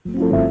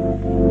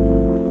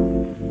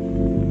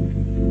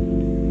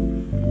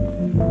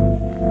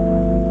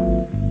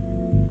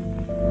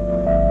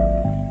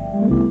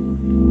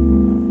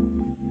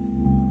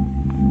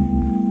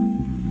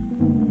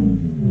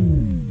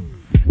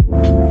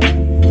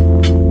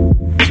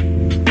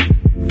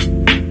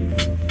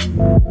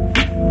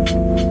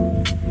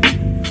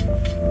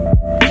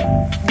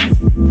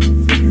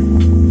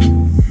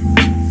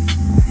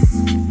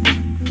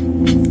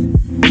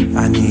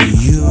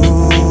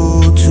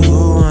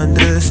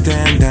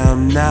And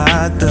I'm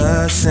not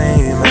the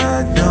same.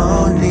 I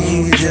don't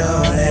need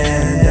your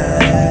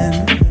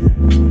hand.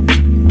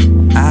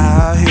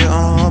 Out here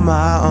on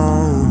my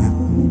own.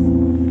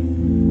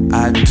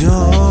 I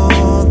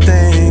don't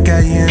think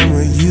I am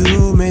what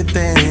you may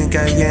think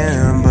I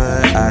am,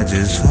 but I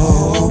just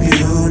hope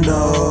you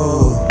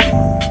know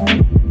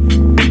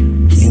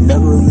you're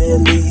never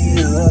really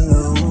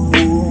alone.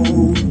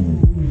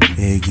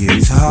 It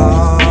gets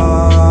hard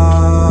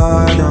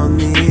on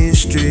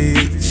these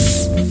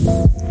streets.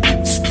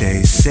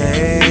 Stay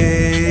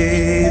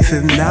safe,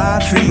 if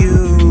not for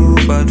you,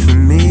 but for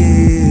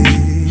me.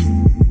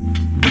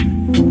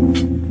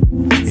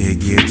 It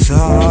gets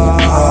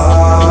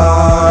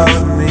hard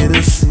for me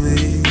to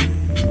sleep,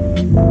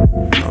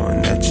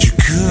 knowing that you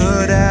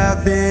could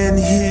have been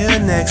here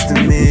next to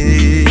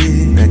me,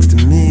 next to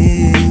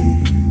me.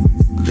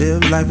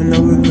 Live life with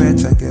no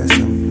regrets, I guess.